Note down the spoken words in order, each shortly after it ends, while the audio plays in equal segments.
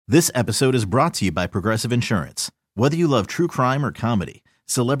This episode is brought to you by Progressive Insurance. Whether you love true crime or comedy,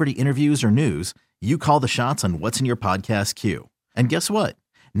 celebrity interviews or news, you call the shots on what's in your podcast queue. And guess what?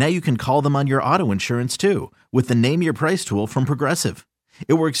 Now you can call them on your auto insurance too with the Name Your Price tool from Progressive.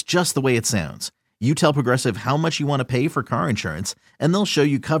 It works just the way it sounds. You tell Progressive how much you want to pay for car insurance, and they'll show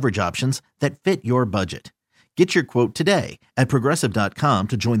you coverage options that fit your budget. Get your quote today at Progressive.com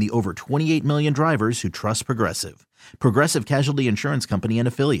to join the over 28 million drivers who trust Progressive. Progressive Casualty Insurance Company and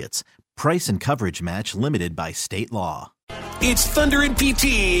Affiliates. Price and coverage match limited by state law. It's Thunder and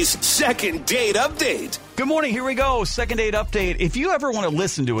PT's Second Date Update. Good morning. Here we go. Second Date Update. If you ever want to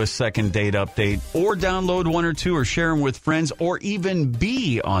listen to a Second Date Update or download one or two or share them with friends or even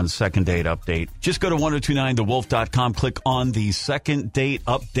be on Second Date Update, just go to 1029thewolf.com. Click on the Second Date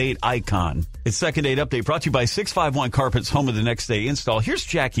Update icon. It's Second Date Update brought to you by 651 Carpets, home of the next day install. Here's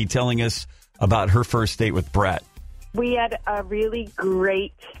Jackie telling us about her first date with Brett. We had a really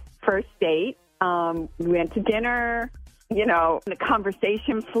great first date. We went to dinner. You know, the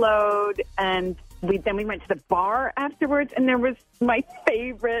conversation flowed, and we went to the bar afterwards, and there was my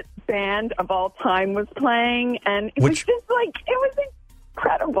favorite band of all time was playing, and it was just like, it was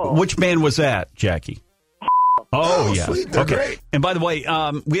incredible. Which band was that, Jackie? Oh, yeah. Sweet. They're great. And by the way,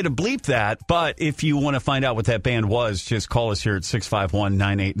 we had to bleep that, but if you want to find out what that band was, just call us here at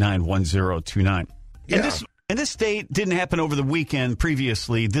 651-989-1029. Yeah. And this date didn't happen over the weekend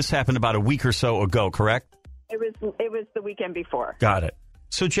previously. This happened about a week or so ago, correct? It was the weekend before. Got it.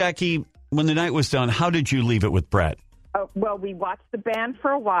 So, Jackie, when the night was done, how did you leave it with Brett? Oh, well, we watched the band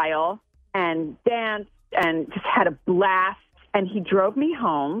for a while and danced and just had a blast. And he drove me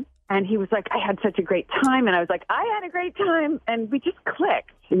home, and he was like, I had such a great time. And I was like, I had a great time. And we just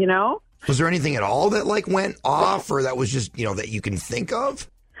clicked, you know? Was there anything at all that went off, or that was just, that you can think of?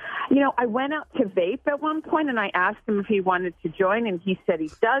 I went out to vape at one point, and I asked him if he wanted to join, and he said he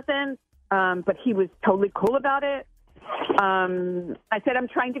doesn't. But he was totally cool about it. I said, I'm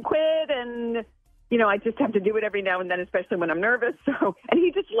trying to quit, and, I just have to do it every now and then, especially when I'm nervous. So, and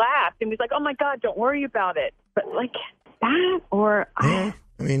he just laughed, and he's like, oh, my God, don't worry about it. But like that, or honest,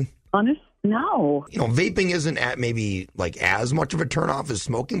 no. Vaping isn't maybe as much of a turnoff as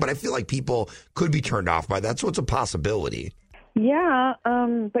smoking, but I feel like people could be turned off by that, so it's a possibility. Yeah,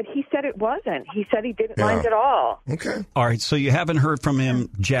 but he said it wasn't. He said he didn't mind at all. Okay. All right, so you haven't heard from him,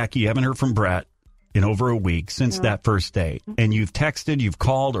 Jackie. You haven't heard from Brett in over a week since that first date. And you've texted, you've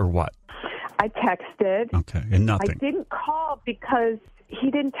called, or what? I texted. Okay, and nothing. I didn't call because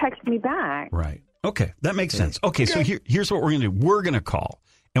he didn't text me back. Right. Okay, that makes sense. Okay, so here's what we're going to do. We're going to call,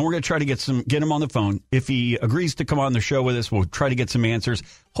 and we're going to try to get him on the phone. If he agrees to come on the show with us, we'll try to get some answers.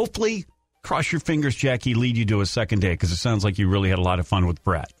 Hopefully, cross your fingers, Jackie, lead you to a second date, because it sounds like you really had a lot of fun with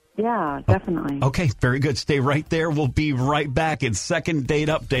Brett. Yeah, definitely. Okay, very good. Stay right there. We'll be right back in Second Date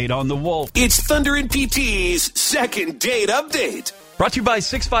Update on The Wolf. It's Thunder and PT's Second Date Update. Brought to you by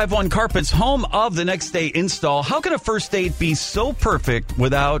 651 Carpets, home of the next day install. How can a first date be so perfect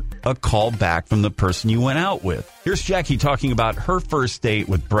without a call back from the person you went out with? Here's Jackie talking about her first date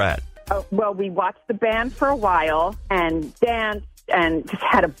with Brett. Oh, well, we watched the band for a while and danced and just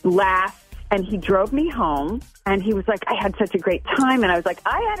had a blast. And he drove me home, and he was like, I had such a great time. And I was like,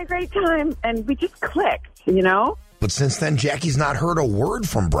 I had a great time. And we just clicked, But since then, Jackie's not heard a word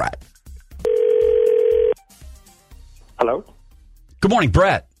from Brett. Hello? Good morning,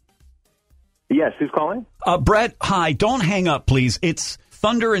 Brett. Yes, who's calling? Brett, hi. Don't hang up, please. It's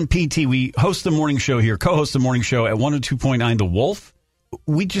Thunder and PT. We host the morning show here, co-host the morning show at 102.9 The Wolf.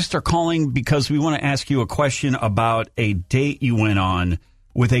 We just are calling because we want to ask you a question about a date you went on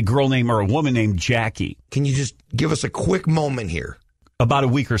with a girl named, or a woman named Jackie. Can you just give us a quick moment here? About a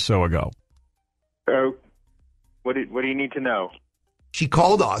week or so ago. Oh, what do you need to know? She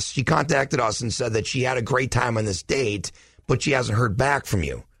called us. She contacted us and said that she had a great time on this date, but she hasn't heard back from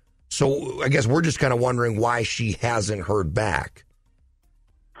you. So I guess we're just kind of wondering why she hasn't heard back.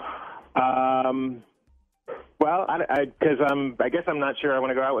 Well, I guess I'm not sure I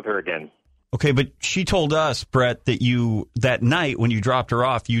want to go out with her again. Okay, but she told us, Brett, that that night when you dropped her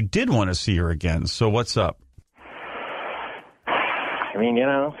off, you did want to see her again. So what's up? I mean,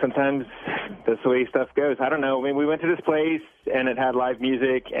 sometimes that's the way stuff goes. I don't know. I mean, we went to this place, and it had live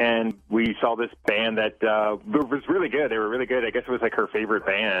music, and we saw this band that was really good. They were really good. I guess it was her favorite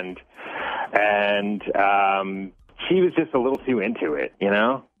band. And she was just a little too into it,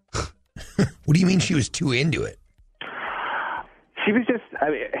 What do you mean she was too into it? She was just,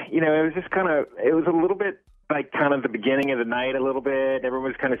 it was just it was a little bit kind of the beginning of the night a little bit. Everyone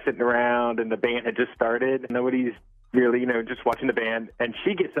was kind of sitting around, and the band had just started. Nobody's really, just watching the band. And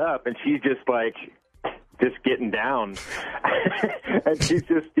she gets up, and she's just just getting down, and she's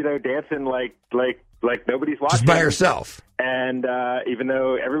just dancing like nobody's watching, just by herself. And even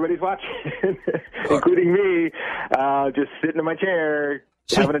though everybody's watching, including me, just sitting in my chair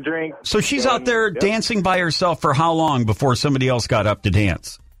having a drink. So she's out there dancing by herself for how long before somebody else got up to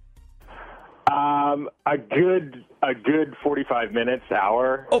dance? A good 45 minutes,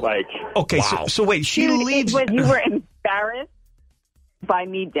 hour. Okay. Wow. So wait, she leaves. You were embarrassed by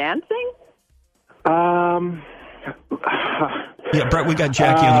me dancing? Yeah, Brett, we got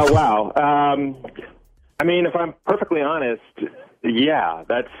Jackie on the phone. Wow. I mean, if I'm perfectly honest, yeah,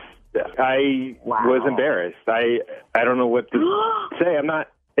 I was embarrassed. I don't know what to say.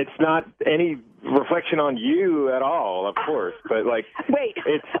 It's not any reflection on you at all, of course, but wait,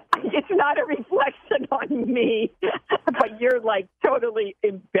 it's not a reflection on me, but you're totally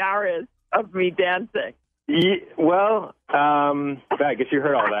embarrassed of me dancing. Yeah, well, I guess you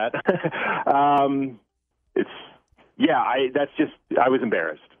heard all that. I was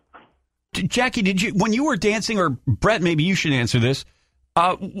embarrassed. Jackie, when you were dancing, or Brett, maybe you should answer this.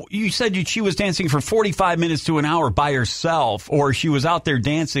 You said she was dancing for 45 minutes to an hour by herself, or she was out there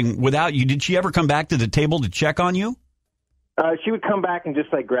dancing without you. Did she ever come back to the table to check on you? She would come back and just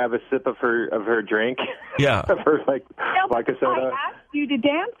grab a sip of her drink. Yeah. of her vodka soda. I asked you to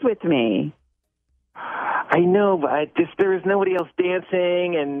dance with me. I know, but there was nobody else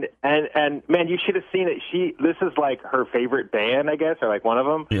dancing, and man, you should have seen it. This is her favorite band, I guess, or one of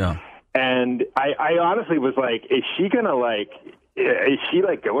them. Yeah. And I honestly was is she gonna is she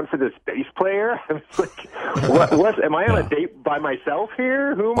going for this bass player? I was what am I on a date by myself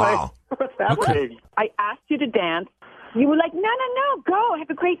here? Who am I? What's happening? Okay. I asked you to dance. You were like, no, go, have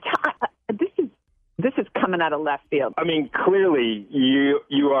a great time. This is coming out of left field. I mean, clearly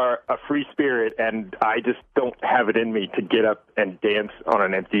you are a free spirit, and I just don't have it in me to get up and dance on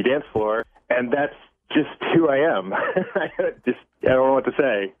an empty dance floor, and that's just who I am. I don't know what to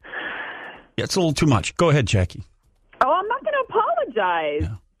say. Yeah, it's a little too much. Go ahead, Jackie. Oh, I'm not going to apologize.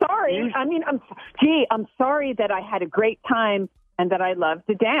 Yeah. Sorry. I mean, I'm sorry that I had a great time and that I love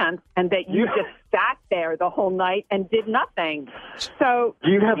to dance and that you just sat there the whole night and did nothing. So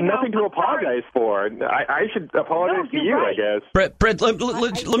you have nothing to apologize for. I should apologize to you, right. I guess. Brett,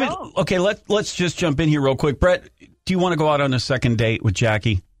 let's just jump in here real quick. Brett, do you want to go out on a second date with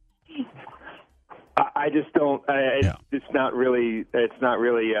Jackie? I just don't. It's not really.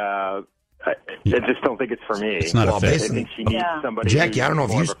 I just don't think it's for me. It's not a fit. I think she needs somebody. Jackie, I don't know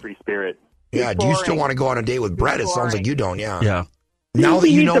if more you of a free spirit. Yeah, do you still want to go on a date with Brett? It sounds like you don't. Yeah. Yeah. Now that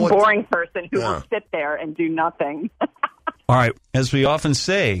you know he's a what, boring person who will sit there and do nothing. All right, as we often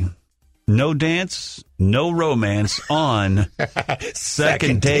say, no dance, no romance on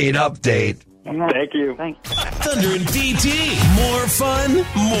Second Date Update. Thank you. Thanks. Thunder and PT. More fun,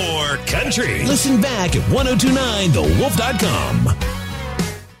 more country. Listen back at 1029thewolf.com.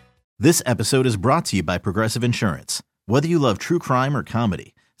 This episode is brought to you by Progressive Insurance. Whether you love true crime or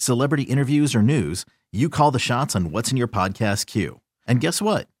comedy, celebrity interviews or news, you call the shots on what's in your podcast queue. And guess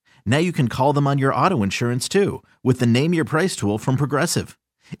what? Now you can call them on your auto insurance too with the Name Your Price tool from Progressive.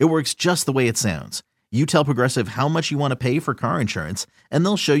 It works just the way it sounds. You tell Progressive how much you want to pay for car insurance, and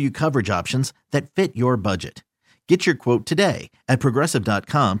they'll show you coverage options that fit your budget. Get your quote today at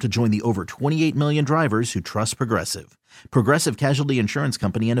Progressive.com to join the over 28 million drivers who trust Progressive. Progressive Casualty Insurance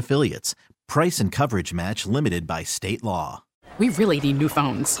Company and Affiliates. Price and coverage match limited by state law. We really need new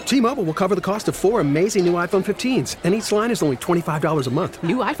phones. T-Mobile will cover the cost of 4 amazing new iPhone 15s, and each line is only $25 a month.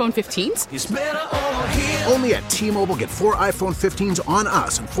 New iPhone 15s? It's better over here. Only at T-Mobile, get 4 iPhone 15s on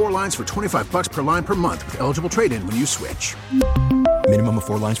us and 4 lines for $25 per line per month with eligible trade-in when you switch. Minimum of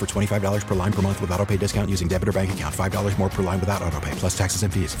 4 lines for $25 per line per month with autopay discount using debit or bank account. $5 more per line without autopay, plus taxes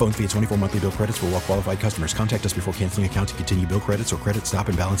and fees. Phone fee at 24 monthly bill credits for well-qualified customers. Contact us before canceling account to continue bill credits or credit stop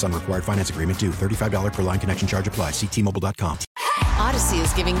and balance on required finance agreement due. $35 per line connection charge applies. See T-Mobile.com. Odyssey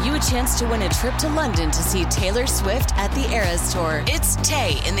is giving you a chance to win a trip to London to see Taylor Swift at the Eras Tour. It's Tay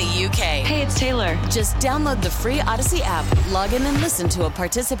in the UK. Hey, it's Taylor. Just download the free Odyssey app, log in and listen to a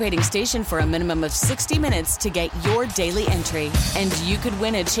participating station for a minimum of 60 minutes to get your daily entry. And you could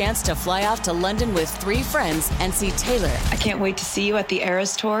win a chance to fly off to London with 3 friends and see Taylor. I can't wait to see you at the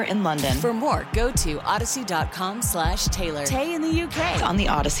Eras Tour in London. For more, go to odyssey.com/Taylor. Tay in the UK. On the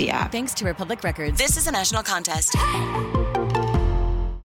Odyssey app. Thanks to Republic Records. This is a national contest.